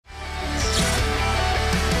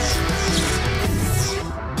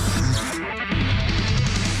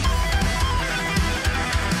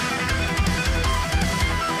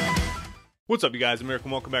What's up, you guys? America,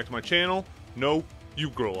 and welcome back to my channel. No, you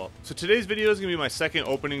grow up. So today's video is going to be my second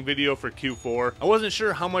opening video for Q4. I wasn't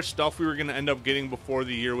sure how much stuff we were going to end up getting before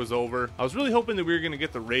the year was over. I was really hoping that we were going to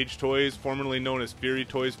get the Rage Toys, formerly known as Fury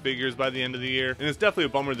Toys figures, by the end of the year, and it's definitely a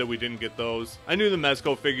bummer that we didn't get those. I knew the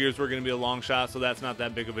Mezco figures were going to be a long shot, so that's not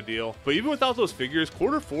that big of a deal. But even without those figures,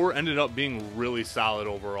 Q4 ended up being really solid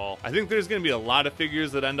overall. I think there's going to be a lot of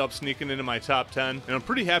figures that end up sneaking into my top 10, and I'm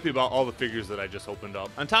pretty happy about all the figures that I just opened up.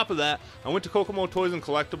 On top of that, I went to Kokomo Toys and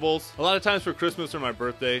Collectibles. A lot of times for Christmas or my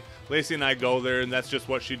birthday, Lacey and I go there, and that's just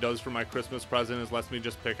what she does for my Christmas present, is lets me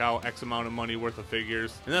just pick out X amount of money worth of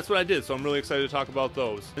figures. And that's what I did, so I'm really excited to talk about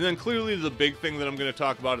those. And then clearly the big thing that I'm going to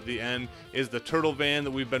talk about at the end is the Turtle van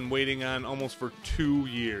that we've been waiting on almost for 2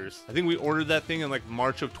 years. I think we ordered that thing in like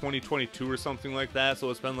March of 2022 or something like that,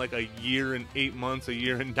 so it's been like a year and 8 months, a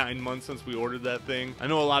year and 9 months since we ordered that thing. I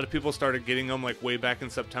know a lot of people started getting them like way back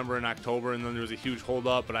in September and October, and then there was a huge hold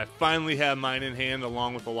up, but I finally have mine in hand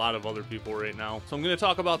along with a lot of other people right now. So I'm going to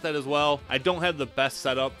talk about that as well. I don't have the best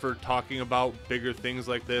setup for talking about bigger things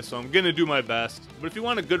like this, so I'm gonna do my best. But if you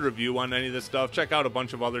want a good review on any of this stuff, check out a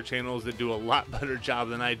bunch of other channels that do a lot better job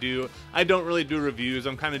than I do. I don't really do reviews.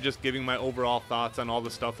 I'm kind of just giving my overall thoughts on all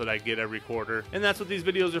the stuff that I get every quarter, and that's what these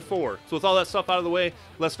videos are for. So with all that stuff out of the way,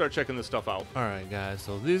 let's start checking this stuff out. Alright guys,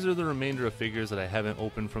 so these are the remainder of figures that I haven't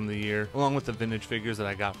opened from the year, along with the vintage figures that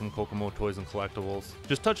I got from Kokomo Toys and Collectibles.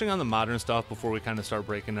 Just touching on the modern stuff before we kind of start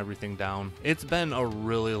breaking everything down. It's been a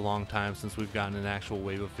really long time since we've gotten an actual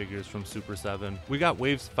wave of figures from Super 7. We got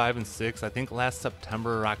waves 5 and 6, I think last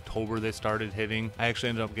September or October they started hitting. I actually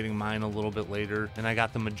ended up getting mine a little bit later, and I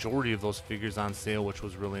got the majority of those figures on sale, which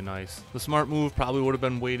was really nice. The smart move probably would have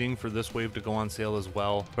been waiting for this wave to go on sale as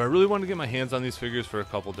well, but I really wanted to get my hands on these figures for a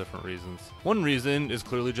couple different reasons. One reason is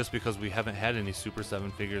clearly just because we haven't had any Super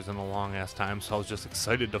 7 figures in a long ass time, so I was just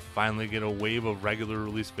excited to finally get a wave of regular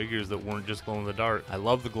release figures that weren't just glow in the dark. I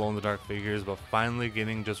love the glow in the dark figures, but finally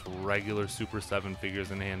getting just regular Super 7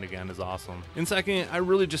 figures in hand again is awesome. And second, I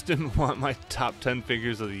really just didn't want my top 10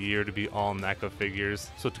 figures of the year to be all NECA figures,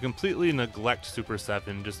 so to completely neglect Super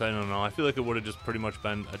 7, just I don't know, I feel like it would have just pretty much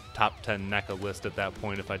been a top 10 NECA list at that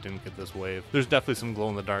point if I didn't get this wave. There's definitely some glow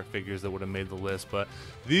in the dark figures that would have made the list, but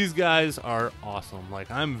these guys are awesome. Like,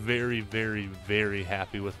 I'm very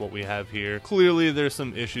happy with what we have here. Clearly there's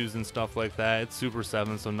some issues and stuff like that. It's Super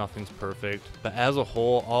 7, so nothing's perfect, but as a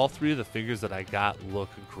whole, all three of the figures that I got look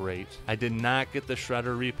great. I did not get the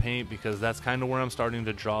Shredder repaint because that's kind of where I'm starting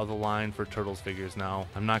to draw the line for Turtles figures now.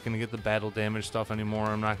 I'm not going to get the battle damage stuff anymore.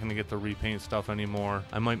 I'm not going to get the repaint stuff anymore.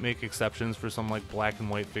 I might make exceptions for some like black and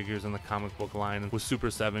white figures in the comic book line. With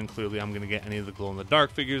Super 7, clearly I'm going to get any of the glow in the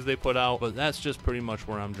dark figures they put out, but that's just pretty much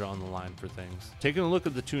where I'm drawing the line for things. Taking a look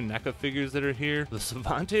at the two NECA figures that are here, the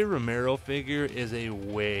Savanti Romero figure is a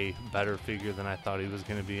way better figure than I thought he was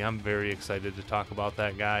going to be. I'm very excited to talk about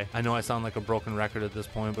that guy. I know I sound like a broken record at this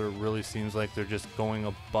point, but it really seems like they're just going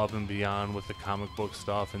above and beyond with the comic book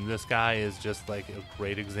stuff, and this guy is just like a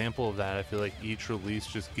great example of that. I feel like each release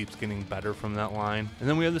just keeps getting better from that line. And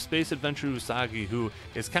then we have the Space Adventure Usagi, who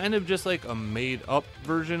is kind of just like a made up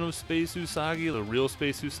version of Space Usagi. The real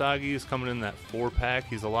Space Usagi is coming in that 4-pack.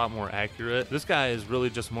 He's a lot more accurate. This guy is really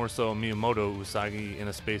just more so Miyamoto Usagi in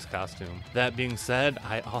a space costume. That being said,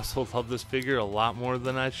 I also love this figure a lot more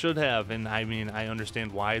than I should have, and I mean, I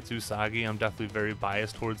understand why it's Usagi. I'm definitely very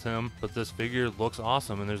biased towards him, but this figure looks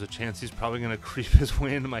awesome, and there's a chance he's probably going to creep his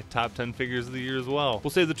way into my top 10 figures of the year as well.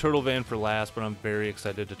 We'll save the Turtle van for last, but I'm very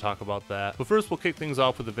excited to talk about that. But first, we'll kick things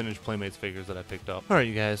off with the vintage Playmates figures that I picked up. Alright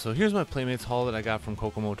you guys, so here's my Playmates haul that I got from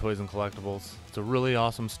Kokomo Toys and Collectibles. It's a really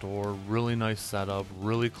awesome store, really nice setup,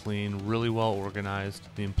 really clean, really well organized.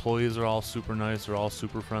 The employees are all super nice, they're all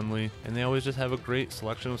super friendly, and they always just have a great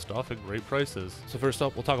selection of stuff at great prices. So first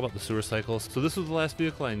up, we'll talk about the sewer cycles. So this was the last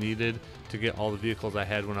vehicle I needed to get all the vehicles I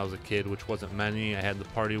had when I was a kid, which wasn't many. I had the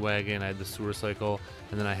party wagon, I had the sewer cycle,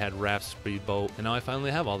 and then I had Raph's speedboat, and now I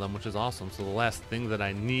finally have all them, which is awesome. So the last thing that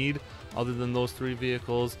I need other than those three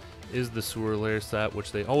vehicles is the sewer layer set,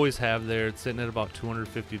 which they always have there. It's sitting at about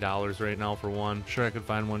 $250 right now for one. Sure, I could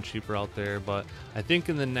find one cheaper out there, but I think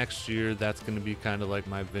in the next year that's going to be kind of like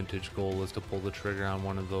my vintage goal, is to pull the trigger on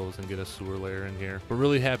one of those and get a sewer layer in here. We're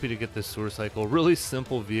really happy to get this sewer cycle. Really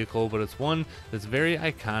simple vehicle, but it's one that's very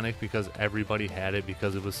iconic because everybody had it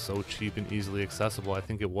because it was so cheap and easily accessible. I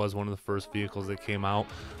think it was one of the first vehicles that came out.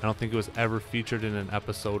 I don't think it was ever featured in an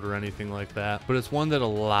episode or anything like that, but it's one that a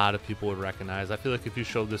lot of people would recognize. I feel like if you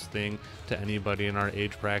showed this thing to anybody in our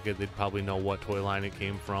age bracket, they'd probably know what toy line it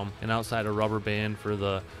came from. And outside of Rubber Band for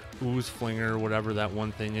the ooze flinger, whatever that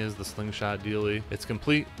one thing is, the slingshot dealie. It's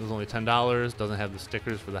complete. It was only $10. Doesn't have the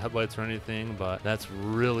stickers for the headlights or anything, but that's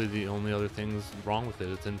really the only other things wrong with it.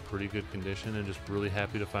 It's in pretty good condition, and just really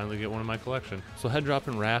happy to finally get one in my collection. So Head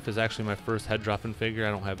Dropping Raph is actually my first head dropping figure.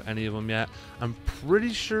 I don't have any of them yet. I'm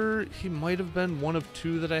pretty sure he might have been one of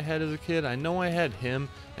two that I had as a kid. I know I had him,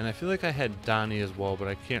 and I feel like I had Donnie as well, but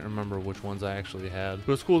I can't remember which ones I actually had.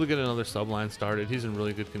 But it's cool to get another subline started. He's in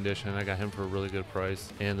really good condition. I got him for a really good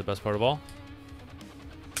price, and the best part of all,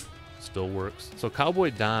 still works. So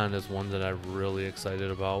Cowboy Don is one that I'm really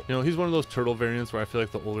excited about. You know, he's one of those turtle variants where I feel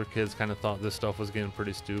like the older kids kind of thought this stuff was getting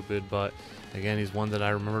pretty stupid, but again, he's one that I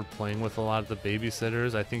remember playing with a lot of the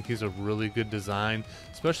babysitters. I think he's a really good design,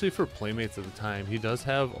 especially for Playmates at the time. He does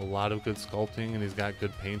have a lot of good sculpting, and he's got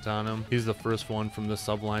good paint on him. He's the first one from the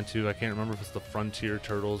subline too. I can't remember if it's the Frontier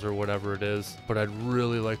Turtles or whatever it is, but I'd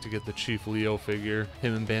really like to get the Chief Leo figure.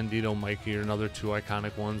 Him and Bandito Mikey are another two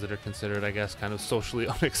iconic ones that are considered, I guess, kind of socially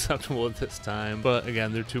unacceptable at this time. But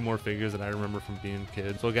again, they're two more figures that I remember from being a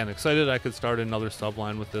kid. So again, excited I could start another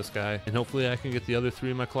subline with this guy, and hopefully I can get the other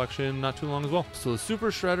three in my collection not too long as well. So the Super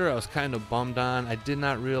Shredder I was kind of bummed on. I did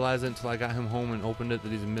not realize it until I got him home and opened it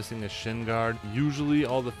that he's missing a shin guard. Usually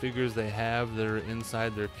all the figures they have that are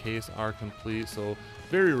inside their case are complete, so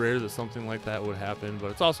very rare that something like that would happen,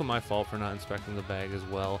 but it's also my fault for not inspecting the bag as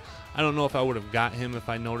well. I don't know if I would have got him if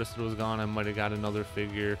I noticed it was gone. I might have got another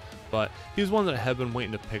figure, but he's one that I have been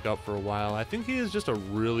waiting to pick up for a while. I think he is just a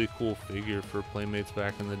really cool figure for Playmates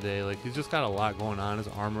back in the day. Like, he's just got a lot going on. His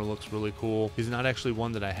armor looks really cool. He's not actually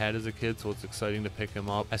one that I had as a kid, so it's exciting to pick him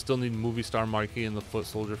up. I still need Movie Star Marky and the Foot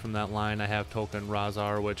Soldier from that line. I have Toka and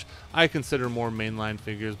Razar, which I consider more mainline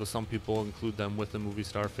figures, but some people include them with the Movie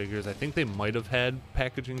Star figures. I think they might have had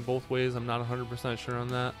packaging both ways. I'm not 100% sure on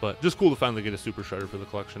that, but just cool to finally get a Super Shredder for the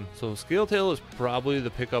collection. So Scale Tail is probably the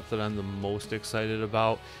pickup that I'm the most excited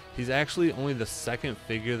about. He's actually only the second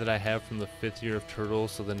figure that I have from the 5th year of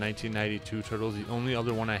Turtles, so the 1992 Turtles. The only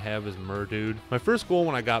other one I have is Merdude. My first goal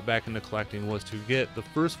when I got back into collecting was to get the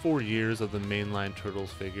first 4 years of the mainline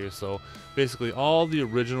Turtles figures. So basically all the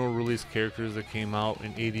original release characters that came out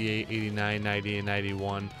in 88, 89, 90, and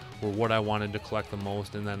 91 were what I wanted to collect the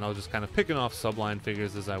most, and then I was just kind of picking off subline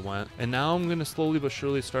figures as I went. And now I'm going to slowly but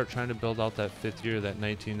surely start trying to build out that 5th year, that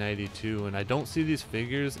 1992, and I don't see these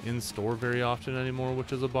figures in store very often anymore,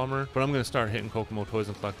 which is a bummer, but I'm going to start hitting Kokomo Toys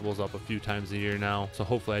and Collectibles up a few times a year now, so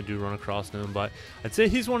hopefully I do run across him. But I'd say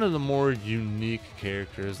he's one of the more unique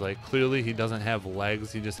characters. Like, clearly he doesn't have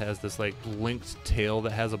legs, he just has this like linked tail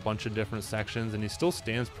that has a bunch of different sections, and he still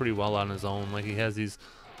stands pretty well on his own. Like, he has these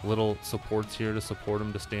little supports here to support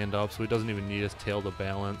him to stand up, so he doesn't even need his tail to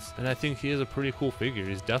balance, and I think he is a pretty cool figure.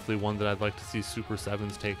 He's definitely one that I'd like to see Super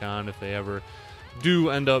 7s take on if they ever do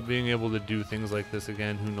end up being able to do things like this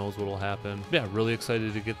again. Who knows what'll happen. Yeah, really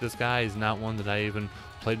excited to get this guy. He's not one that I even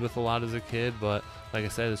played with a lot as a kid, but like I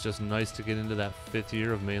said, it's just nice to get into that 5th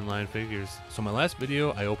year of mainline figures. So my last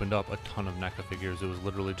video, I opened up a ton of NECA figures. It was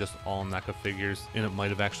literally just all NECA figures, and it might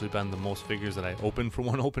have actually been the most figures that I opened for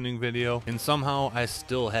one opening video, and somehow I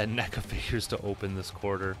still had NECA figures to open this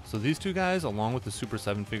quarter. So these two guys, along with the Super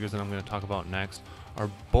 7 figures that I'm going to talk about next, are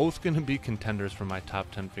both going to be contenders for my top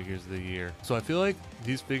 10 figures of the year. So I feel like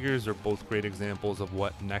these figures are both great examples of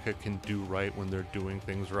what NECA can do right when they're doing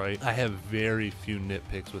things right. I have very few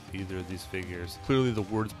nitpicks with either of these figures. Clearly the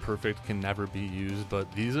words perfect can never be used, but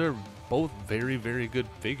these are both very, very good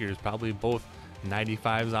figures, probably both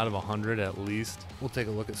 95s out of 100 at least. We'll take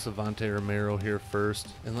a look at Savanti Romero here first,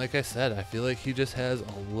 and like I said, I feel like he just has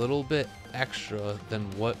a little bit extra than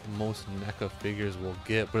what most NECA figures will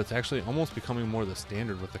get, but it's actually almost becoming more the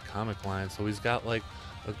standard with the comic line. So he's got like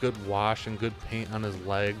a good wash and good paint on his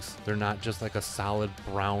legs. They're not just like a solid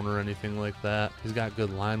brown or anything like that. He's got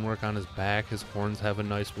good line work on his back. His horns have a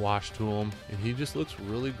nice wash to them, and he just looks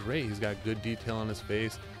really great. He's got good detail on his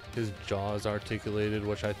face. His jaw is articulated,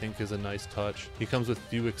 which I think is a nice touch. He comes with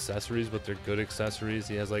few accessories, but they're good accessories.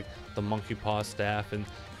 He has like the monkey paw staff, and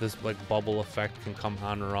this like bubble effect can come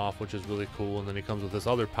on or off, which is really cool. And then he comes with this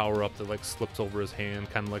other power up that like slips over his hand,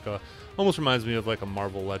 kind of like a, almost reminds me of like a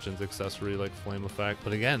Marvel Legends accessory, like flame effect.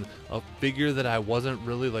 But again, a figure that I wasn't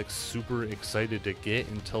really like super excited to get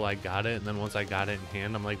until I got it, and then once I got it in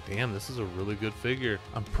hand, I'm like, damn, this is a really good figure.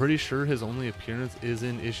 I'm pretty sure his only appearance is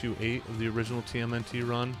in issue 8 of the original TMNT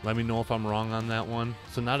run. Let me know if I'm wrong on that one.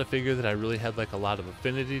 So not a figure that I really had like a lot of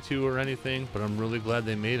affinity to or anything, but I'm really glad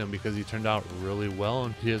they made him because he turned out really well,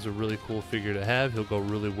 and he he is a really cool figure to have. He'll go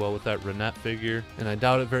really well with that Renette figure, and I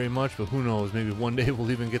doubt it very much, but who knows, maybe one day we'll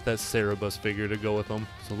even get that Cerebus figure to go with him.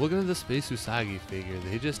 So looking at the Space Usagi figure,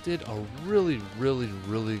 they just did a really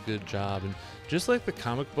good job, and just like the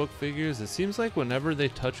comic book figures, it seems like whenever they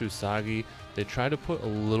touch Usagi, they try to put a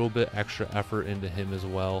little bit extra effort into him as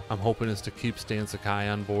well. I'm hoping is to keep Stan Sakai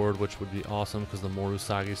on board, which would be awesome because the more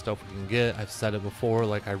Usagi stuff we can get, I've said it before,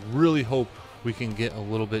 like I really hope we can get a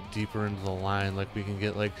little bit deeper into the line, like we can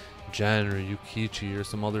get like Jen or Yukichi or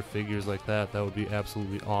some other figures like that. That would be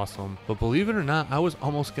absolutely awesome. But believe it or not, I was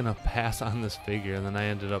almost gonna pass on this figure, and then I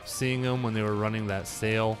ended up seeing them when they were running that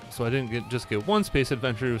sale, so I didn't just get one Space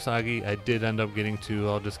Adventure Usagi. I did end up getting two.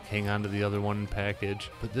 I'll just hang on to the other one in package.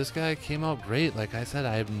 But this guy came out great. Like I said,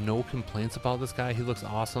 I have no complaints about this guy. He looks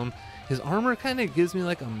awesome. His armor kind of gives me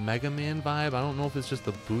like a Mega Man vibe. I don't know if it's just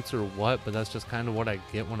the boots or what, but that's just kind of what I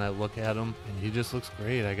get when I look at him, and he just looks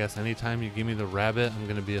great. I guess anytime you give me the rabbit, I'm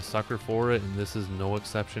gonna be a sucker for it, and this is no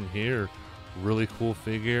exception here. Really cool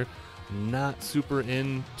figure. Not super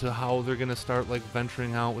into how they're gonna start like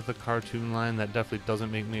venturing out with the cartoon line. That definitely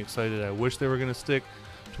doesn't make me excited. I wish they were gonna stick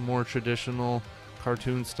to more traditional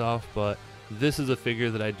cartoon stuff, but this is a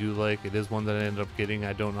figure that I do like. It is one that I ended up getting.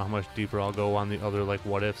 I don't know how much deeper I'll go on the other like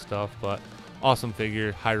what if stuff, but awesome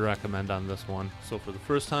figure, high recommend on this one. So for the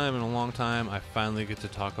first time in a long time, I finally get to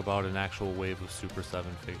talk about an actual wave of Super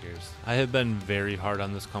 7 figures. I have been very hard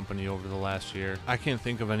on this company over the last year. I can't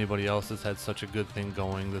think of anybody else that's had such a good thing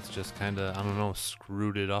going that's just kind of, I don't know,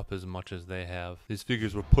 screwed it up as much as they have. These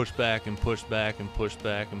figures were pushed back and pushed back and pushed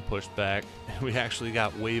back and pushed back, and we actually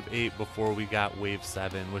got Wave 8 before we got Wave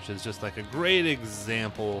 7, which is just like a great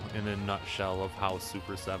example in a nutshell of how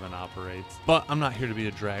Super 7 operates. But I'm not here to be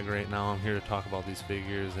a drag right now. I'm here to talk about these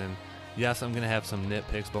figures, and yes, I'm gonna have some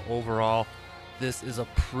nitpicks, but overall this is a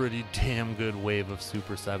pretty damn good wave of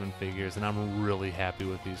Super 7 figures, and I'm really happy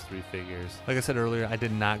with these three figures. Like I said earlier, I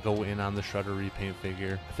did not go in on the Shredder repaint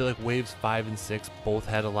figure. I feel like waves 5 and 6 both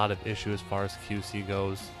had a lot of issue as far as QC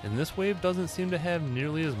goes, and this wave doesn't seem to have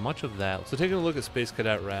nearly as much of that. So taking a look at Space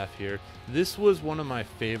Cadet Raph here, this was one of my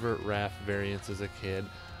favorite Raph variants as a kid.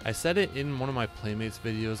 I said it in one of my Playmates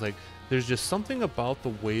videos, like there's just something about the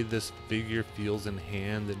way this figure feels in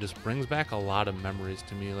hand that just brings back a lot of memories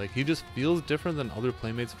to me. Like he just feels different than other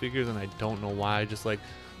Playmates figures, and I don't know why. Just like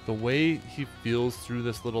the way he feels through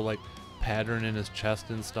this little like pattern in his chest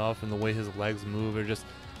and stuff, and the way his legs move are just,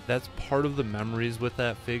 that's part of the memories with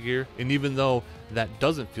that figure. And even though that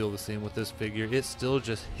doesn't feel the same with this figure, it still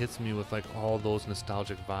just hits me with like all those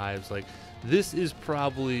nostalgic vibes. Like this is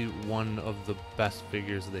probably one of the best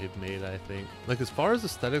figures they've made, I think. Like as far as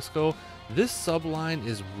aesthetics go, this subline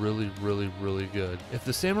is really good. If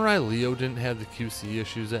the Samurai Leo didn't have the QC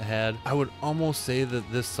issues it had, I would almost say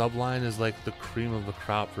that this subline is like the cream of the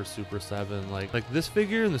crop for Super 7. Like this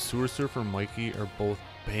figure and the Sewer Surfer Mikey are both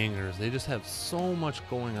bangers. They just have so much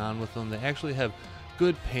going on with them. They actually have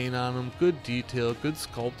good paint on them, good detail, good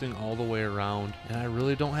sculpting all the way around, and I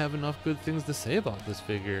really don't have enough good things to say about this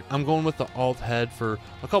figure. I'm going with the alt head for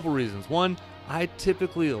a couple reasons. One, I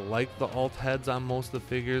typically like the alt heads on most of the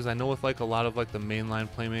figures. I know with like a lot of like the mainline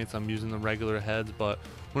Playmates, I'm using the regular heads, but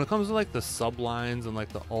when it comes to like the sublines and like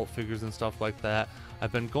the alt figures and stuff like that,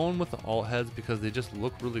 I've been going with the alt heads because they just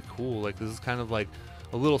look really cool. Like this is kind of like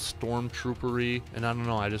a little stormtroopery, and I don't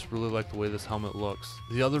know, I just really like the way this helmet looks.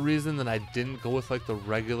 The other reason that I didn't go with like the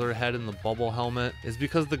regular head and the bubble helmet is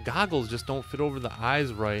because the goggles just don't fit over the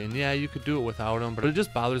eyes right. And yeah, you could do it without them, but it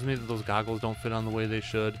just bothers me that those goggles don't fit on the way they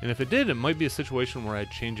should. And if it did, it might be a situation where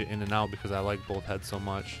I'd change it in and out because I like both heads so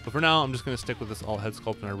much. But for now, I'm just gonna stick with this alt head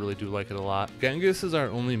sculpt, and I really do like it a lot. Genghis is our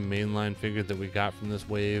only mainline figure that we got from this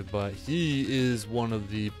wave, but he is one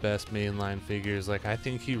of the best mainline figures. Like I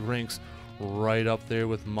think he ranks right up there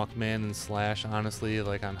with Muckman and Slash, honestly,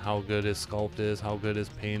 like on how good his sculpt is, how good his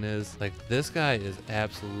paint is. Like this guy is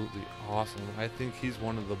absolutely awesome. I think he's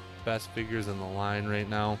one of the best figures in the line right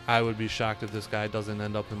now. I would be shocked if this guy doesn't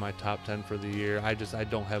end up in my top 10 for the year. I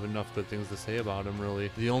don't have enough good things to say about him,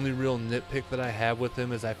 really. The only real nitpick that I have with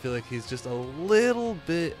him is I feel like he's just a little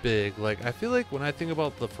bit big. Like I feel like when I think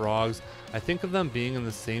about the frogs, I think of them being in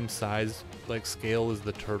the same size like scale as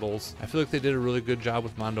the turtles. I feel like they did a really good job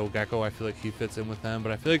with Mondo Gecko. I feel like he fits in with them,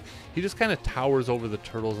 but I feel like he just kind of towers over the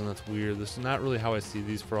turtles, and that's weird. This is not really how I see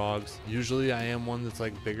these frogs. Usually I am one that's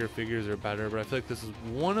like bigger figures are better, but I feel like this is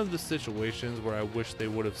one of the situations where I wish they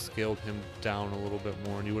would have scaled him down a little bit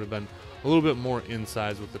more, and he would have been a little bit more in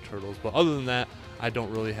size with the turtles. But other than that, I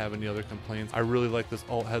don't really have any other complaints. I really like this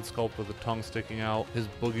alt head sculpt with the tongue sticking out. His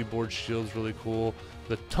boogie board shield's really cool.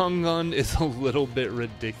 The tongue gun is a little bit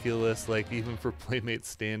ridiculous, like even for Playmate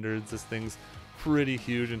standards, this thing's pretty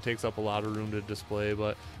huge and takes up a lot of room to display,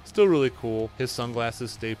 but still really cool. His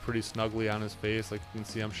sunglasses stay pretty snugly on his face. Like you can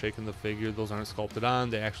see, I'm shaking the figure. Those aren't sculpted on.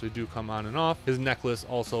 They actually do come on and off. His necklace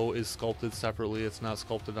also is sculpted separately. It's not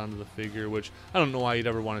sculpted onto the figure, which I don't know why you'd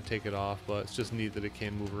ever want to take it off, but it's just neat that it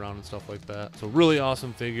can move around and stuff like that. So really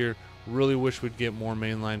awesome figure. Really wish we'd get more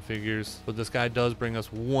mainline figures, but this guy does bring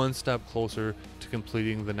us one step closer to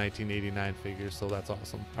completing the 1989 figures, so that's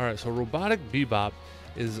awesome. All right, so Robotic Bebop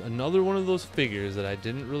is another one of those figures that I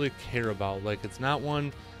didn't really care about. Like, it's not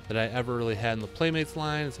one that I ever really had in the Playmates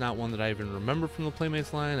line. It's not one that I even remember from the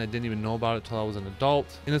Playmates line. I didn't even know about it till I was an adult,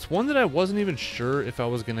 and it's one that I wasn't even sure if I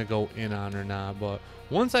was gonna go in on or not. But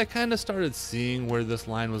once I kind of started seeing where this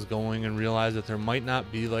line was going and realized that there might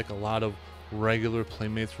not be like a lot of regular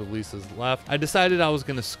Playmates releases left, I decided I was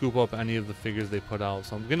going to scoop up any of the figures they put out.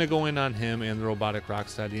 So I'm going to go in on him and the Robotic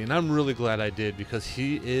Rocksteady, and I'm really glad I did, because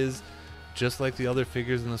he is, just like the other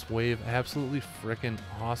figures in this wave, absolutely freaking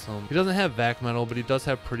awesome. He doesn't have vac metal, but he does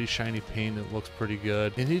have pretty shiny paint. It looks pretty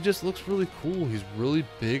good, and he just looks really cool. He's really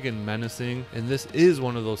big and menacing, and this is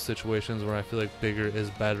one of those situations where I feel like bigger is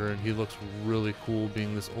better, and he looks really cool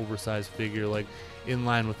being this oversized figure, like in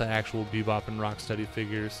line with the actual Bebop and Rocksteady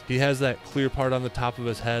figures. He has that clear part on the top of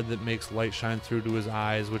his head that makes light shine through to his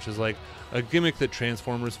eyes, which is like a gimmick that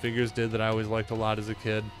Transformers figures did that I always liked a lot as a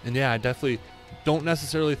kid. And yeah, I definitely don't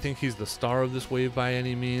necessarily think he's the star of this wave by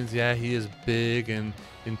any means. Yeah, he is big and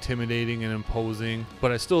intimidating and imposing,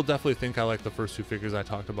 but I still definitely think I like the first two figures I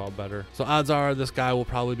talked about better. So odds are this guy will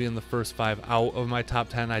probably be in the first 5 out of my top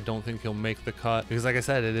 10. I don't think he'll make the cut, because like I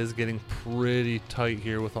said, it is getting pretty tight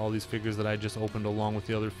here with all these figures that I just opened along with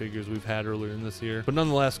the other figures we've had earlier in this year. But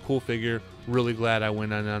nonetheless, cool figure. Really glad I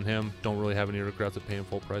went in on him. Don't really have any regrets of paying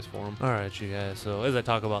full price for him. Alright you guys, so as I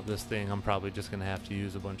talk about this thing, I'm probably just gonna have to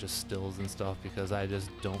use a bunch of stills and stuff, because I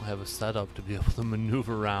just don't have a setup to be able to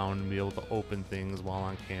maneuver around and be able to open things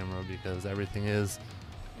while on camera, because everything is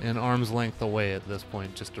an arm's length away at this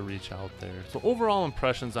point just to reach out there. So overall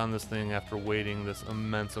impressions on this thing after waiting this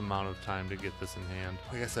immense amount of time to get this in hand.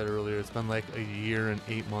 Like I said earlier, it's been like a year and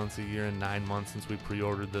 8 months, a year and 9 months since we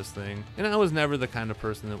pre-ordered this thing, and I was never the kind of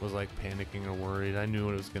person that was like panicking or worried. I knew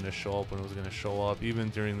it was going to show up when it was going to show up. Even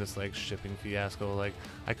during this like shipping fiasco, like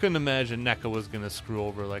I couldn't imagine NECA was going to screw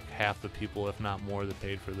over like half the people, if not more, that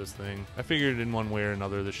paid for this thing. I figured in one way or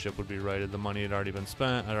another the ship would be righted. The money had already been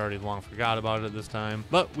spent. I'd already long forgot about it at this time,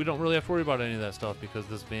 but we don't really have to worry about any of that stuff because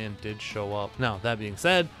this van did show up. Now, that being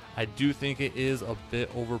said, I do think it is a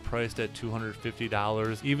bit overpriced at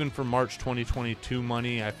 $250. Even for March 2022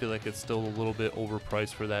 money, I feel like it's still a little bit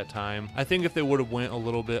overpriced for that time. I think if they would have went a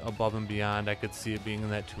little bit above and beyond, I could see it being in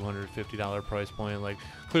that $250 price point. Like,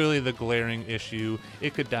 clearly the glaring issue,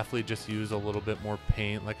 it could definitely just use a little bit more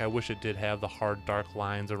paint. Like, I wish it did have the hard dark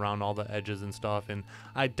lines around all the edges and stuff, and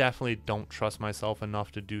I definitely don't trust myself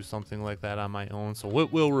enough to do something like that on my own, so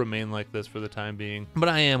it will remain like this for the time being. But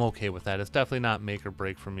I am okay with that. It's definitely not make or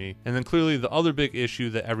break for me. And then clearly the other big issue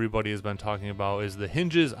that everybody has been talking about is the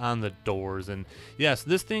hinges on the doors. And yes,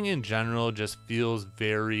 this thing in general just feels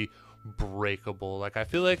very breakable. Like, I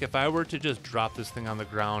feel like if I were to just drop this thing on the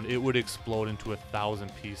ground, it would explode into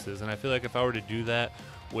 1,000 pieces. And I feel like if I were to do that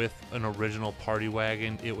with an original party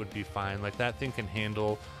wagon, it would be fine. Like, that thing can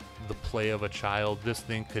handle the play of a child. This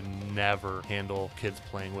thing could never handle kids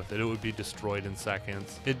playing with it. It would be destroyed in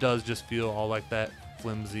seconds. It does just feel all like that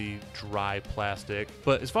flimsy, dry plastic.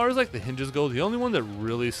 But as far as like the hinges go, the only one that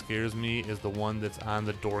really scares me is the one that's on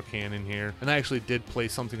the door cannon here. And I actually did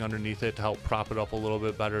place something underneath it to help prop it up a little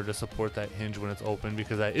bit better to support that hinge when it's open,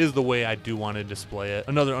 because that is the way I do want to display it.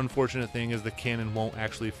 Another unfortunate thing is the cannon won't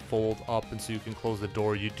actually fold up, and so you can close the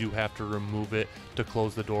door. You do have to remove it to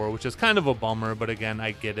close the door, which is kind of a bummer, but again,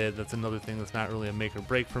 I get it. That's another thing that's not really a make or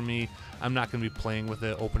break for me. I'm not going to be playing with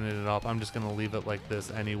it, opening it up. I'm just going to leave it like this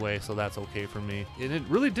anyway, so that's okay for me. And it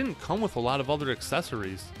really didn't come with a lot of other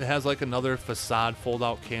accessories. It has like another facade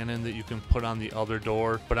fold-out cannon that you can put on the other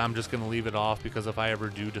door, but I'm just going to leave it off because if I ever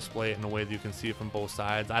do display it in a way that you can see it from both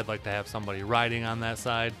sides, I'd like to have somebody riding on that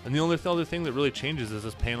side. And the only other thing that really changes is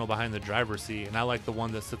this panel behind the driver's seat, and I like the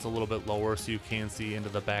one that sits a little bit lower so you can see into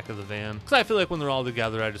the back of the van, because I feel like when they're all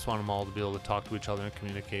together, I just want them all to be able to talk to each other and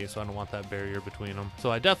communicate, so I don't want that barrier between them. So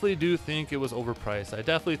I definitely do think it was overpriced. I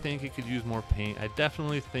definitely think it could use more paint. I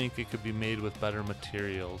definitely think it could be made with better materials.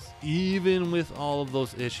 Even with all of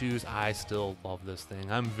those issues, I still love this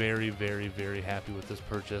thing. I'm very, very, very happy with this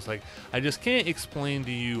purchase. Like, I just can't explain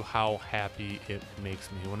to you how happy it makes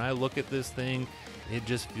me. When I look at this thing, it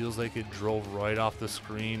just feels like it drove right off the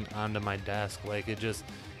screen onto my desk. Like, it's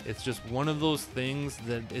just one of those things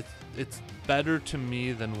that it's better to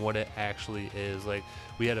me than what it actually is. Like,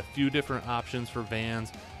 we had a few different options for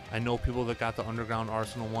vans. I know people that got the Underground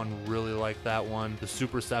Arsenal one really like that one. The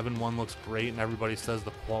Super 7 one looks great, and everybody says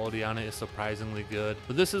the quality on it is surprisingly good.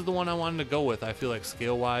 But this is the one I wanted to go with. I feel like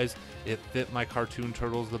scale-wise, it fit my cartoon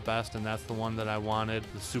turtles the best, and that's the one that I wanted.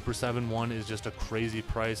 The Super 7 one is just a crazy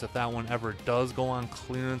price. If that one ever does go on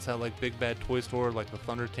clearance at like Big Bad Toy Store, like the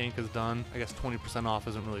Thunder Tank has done, I guess 20% off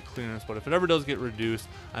isn't really clearance, but if it ever does get reduced,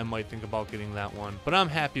 I might think about getting that one. But I'm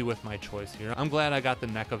happy with my choice here. I'm glad I got the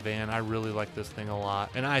NECA van. I really like this thing a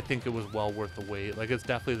lot, and I think it was well worth the wait. Like, it's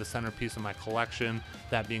definitely the centerpiece of my collection.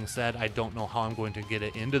 That being said, I don't know how I'm going to get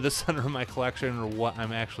it into the center of my collection or what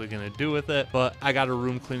I'm actually going to do with it, but I got a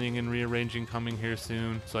room cleaning and rearranging coming here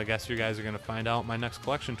soon, so I guess you guys are going to find out in my next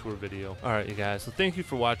collection tour video. Alright, you guys, so thank you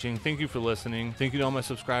for watching, thank you for listening, thank you to all my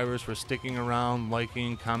subscribers for sticking around,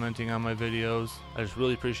 liking, commenting on my videos. I just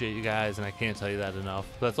really appreciate you guys, and I can't tell you that enough.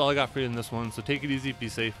 But that's all I got for you in this one, so take it easy, be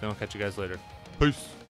safe, and I'll catch you guys later. Peace!